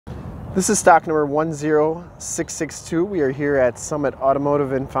This is stock number 10662. We are here at Summit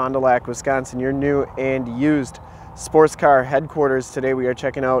Automotive in Fond du Lac, Wisconsin, your new and used sports car headquarters. Today we are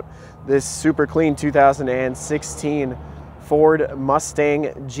checking out this super clean 2016 Ford Mustang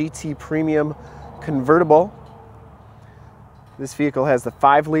GT Premium Convertible. This vehicle has the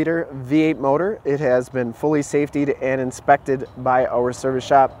 5-liter V8 motor. It has been fully safetied and inspected by our service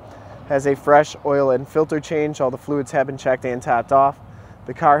shop. Has a fresh oil and filter change. All the fluids have been checked and topped off.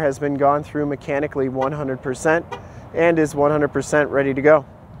 The car has been gone through mechanically 100% and is 100% ready to go.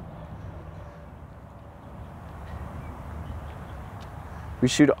 We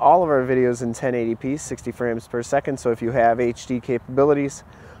shoot all of our videos in 1080p, 60 frames per second, so if you have HD capabilities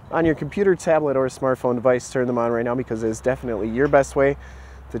on your computer, tablet, or smartphone device, turn them on right now because it is definitely your best way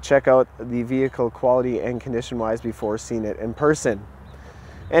to check out the vehicle quality and condition-wise before seeing it in person.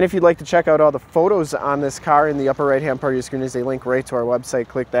 And if you'd like to check out all the photos on this car, in the upper right-hand part of your screen is a link right to our website.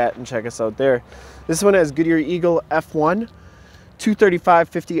 Click that and check us out there. This one has Goodyear Eagle F1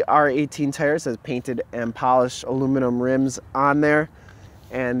 235/50 R18 tires, has painted and polished aluminum rims on there.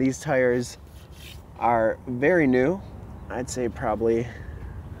 And these tires are very new. I'd say probably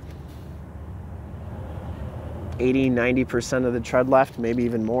 80–90% of the tread left, maybe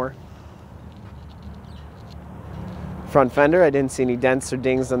even more. Front fender, I didn't see any dents or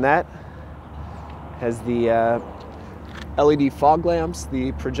dings on that. Has the LED fog lamps,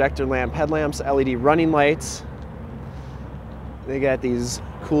 the projector lamp headlamps, LED running lights. They got these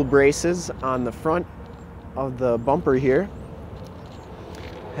cool braces on the front of the bumper here.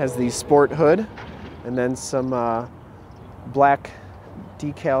 Has the sport hood and then some black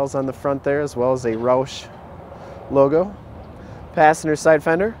decals on the front there, as well as a Roush logo. Passenger side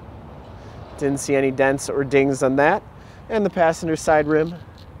fender, didn't see any dents or dings on that. And the passenger side rim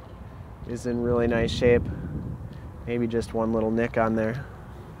is in really nice shape. Maybe just one little nick on there.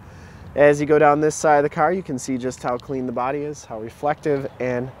 As you go down this side of the car, you can see just how clean the body is, how reflective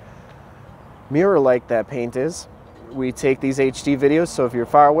and mirror-like that paint is. We take these HD videos, so if you're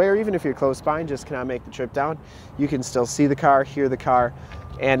far away or even if you're close by and just cannot make the trip down, you can still see the car, hear the car,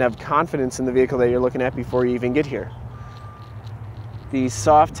 and have confidence in the vehicle that you're looking at before you even get here. The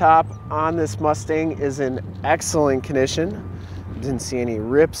soft top on this Mustang is in excellent condition. Didn't see any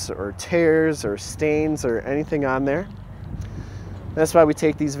rips or tears or stains or anything on there. That's why we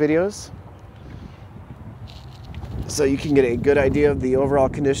take these videos, so you can get a good idea of the overall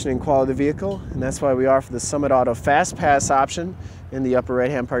condition and quality of the vehicle. And that's why we offer the Summit Auto Fast Pass option in the upper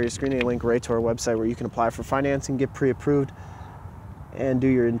right hand part of your screen. A link right to our website where you can apply for financing, get pre-approved, and do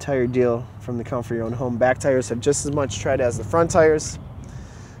your entire deal from the comfort of your own home. Back tires have just as much tread as the front tires.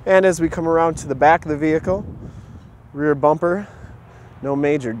 And as we come around to the back of the vehicle, rear bumper, no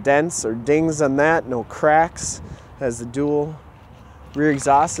major dents or dings on that, no cracks. Has the dual rear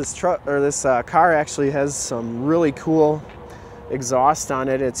exhaust. This car actually has some really cool exhaust on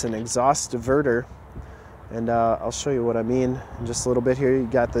it. It's an exhaust diverter, and I'll show you what I mean in just a little bit here. You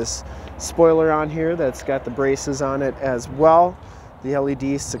got this spoiler on here that's got the braces on it as well. The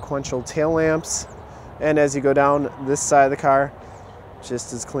LED sequential tail lamps, and as you go down this side of the car,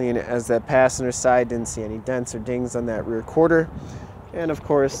 just as clean as that passenger side. Didn't see any dents or dings on that rear quarter. And of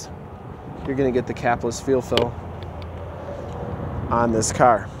course, you're going to get the Capless fuel fill on this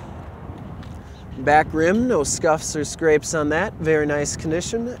car. Back rim, no scuffs or scrapes on that. Very nice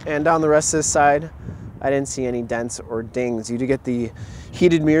condition. And on the rest of this side, I didn't see any dents or dings. You do get the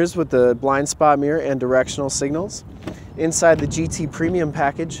heated mirrors with the blind spot mirror and directional signals. Inside, the GT Premium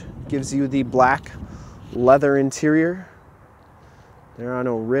package gives you the black leather interior. There are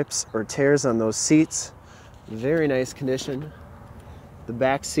no rips or tears on those seats. Very nice condition. The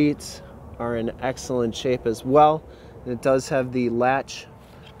back seats are in excellent shape as well. And it does have the latch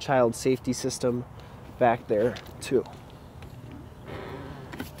child safety system back there too.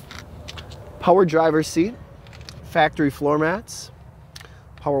 Power driver's seat, factory floor mats,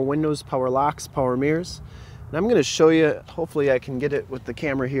 power windows, power locks, power mirrors. And I'm going to show you, hopefully I can get it with the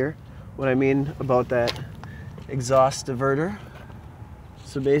camera here, what I mean about that exhaust diverter.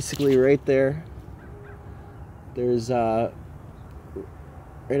 So basically right there, there's right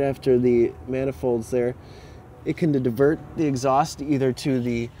after the manifolds there, it can divert the exhaust either to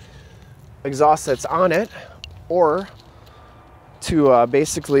the exhaust that's on it or to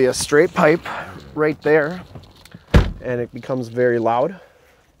basically a straight pipe right there, and it becomes very loud,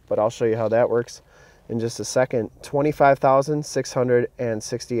 but I'll show you how that works in just a second.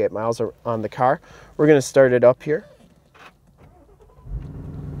 25,668 miles on the car. We're going to start it up here.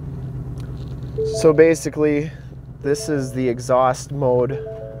 So basically, this is the exhaust mode,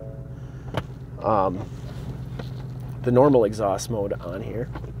 the normal exhaust mode on here.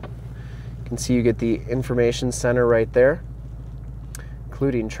 can see you get the information center right there,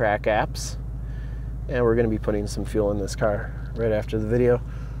 including track apps. And we're going to be putting some fuel in this car right after the video.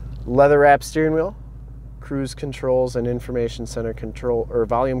 Leather wrap steering wheel, cruise controls and information center control, or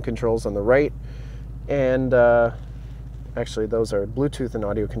volume controls on the right, and actually those are Bluetooth and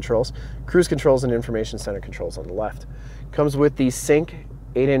audio controls. Cruise controls and information center controls on the left. Comes with the Sync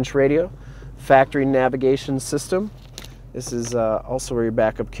 8-inch radio, factory navigation system. This is also where your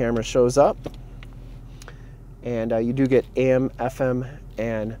backup camera shows up. And you do get AM, FM,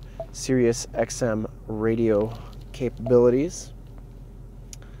 and Sirius XM radio capabilities.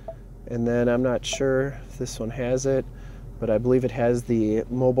 And then I'm not sure if this one has it, but I believe it has the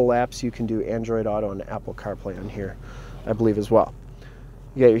mobile apps. You can do Android Auto and Apple CarPlay on here, I believe, as well.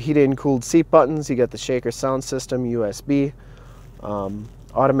 You got your heated and cooled seat buttons. You got the shaker sound system, USB,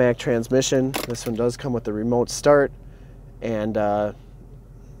 automatic transmission. This one does come with the remote start, and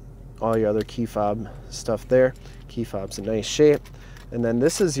all your other key fob stuff there. Key fob's in nice shape. And then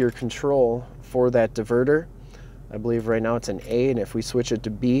this is your control for that diverter. I believe right now it's an A, and if we switch it to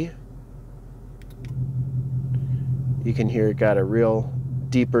B, you can hear it got a real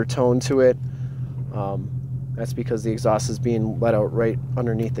deeper tone to it. That's because the exhaust is being let out right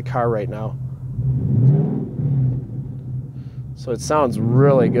underneath the car right now. So it sounds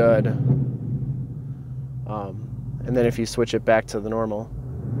really good. And then if you switch it back to the normal,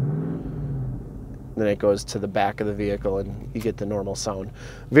 then it goes to the back of the vehicle and you get the normal sound.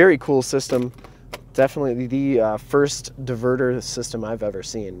 Very cool system. Definitely the first diverter system I've ever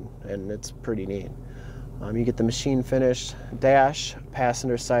seen, and it's pretty neat. You get the machine finish dash,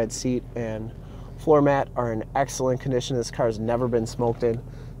 passenger side seat, and floor mat are in excellent condition. This car has never been smoked in.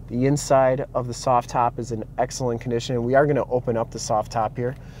 The inside of the soft top is in excellent condition, and we are going to open up the soft top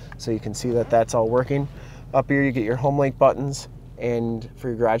here so you can see that that's all working. Up here you get your Homelink buttons and for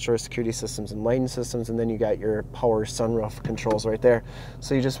your garage door security systems and lighting systems, and then you got your power sunroof controls right there.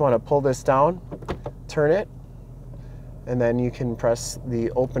 So you just want to pull this down, turn it, and then you can press the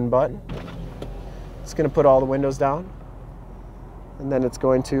open button. It's going to put all the windows down, and then it's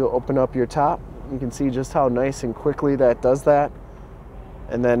going to open up your top. You can see just how nice and quickly that does that.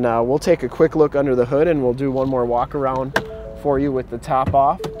 And then we'll take a quick look under the hood, and we'll do one more walk around for you with the top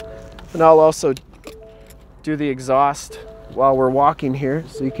off. And I'll also do the exhaust while we're walking here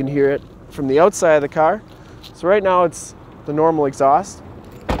so you can hear it from the outside of the car. So right now it's the normal exhaust.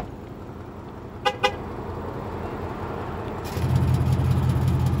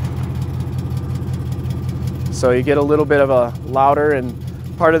 So you get a little bit of a louder, and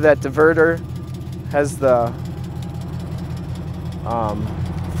part of that diverter has the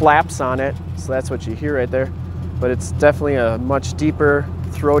flaps on it, so that's what you hear right there. But it's definitely a much deeper,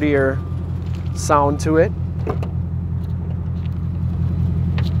 throatier sound to it.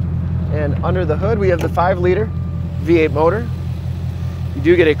 And under the hood we have the 5-liter V8 motor. You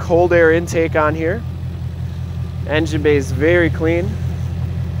do get a cold air intake on here. Engine bay is very clean,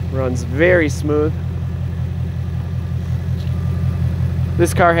 runs very smooth.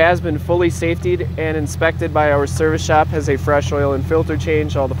 This car has been fully safetied and inspected by our service shop, has a fresh oil and filter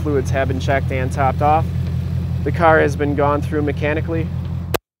change. All the fluids have been checked and topped off. The car has been gone through mechanically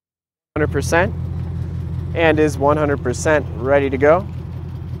 100% and is 100% ready to go.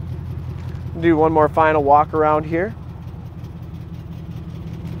 We'll do one more final walk around here.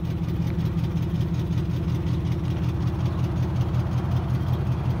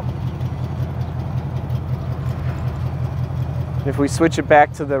 If we switch it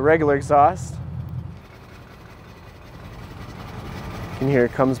back to the regular exhaust, you can hear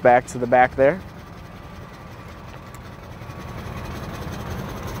it comes back to the back there.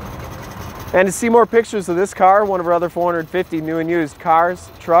 And to see more pictures of this car, one of our other 450 new and used cars,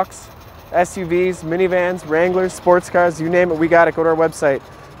 trucks, SUVs, minivans, Wranglers, sports cars, you name it, we got it. Go to our website,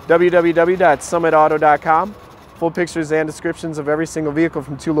 www.summitauto.com. Full pictures and descriptions of every single vehicle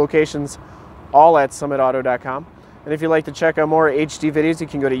from 2 locations, all at summitauto.com. And if you'd like to check out more HD videos, you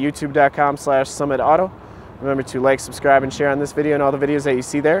can go to youtube.com/summitauto. Remember to like, subscribe, and share on this video and all the videos that you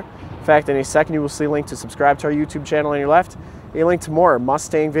see there. In fact, in a second you will see a link to subscribe to our YouTube channel on your left, a link to more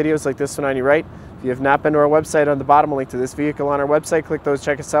Mustang videos like this one on your right. If you have not been to our website, on the bottom, a link to this vehicle on our website. Click those,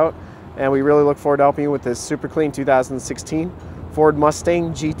 check us out, and we really look forward to helping you with this super clean 2016 Ford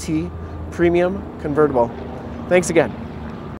Mustang GT Premium Convertible. Thanks again.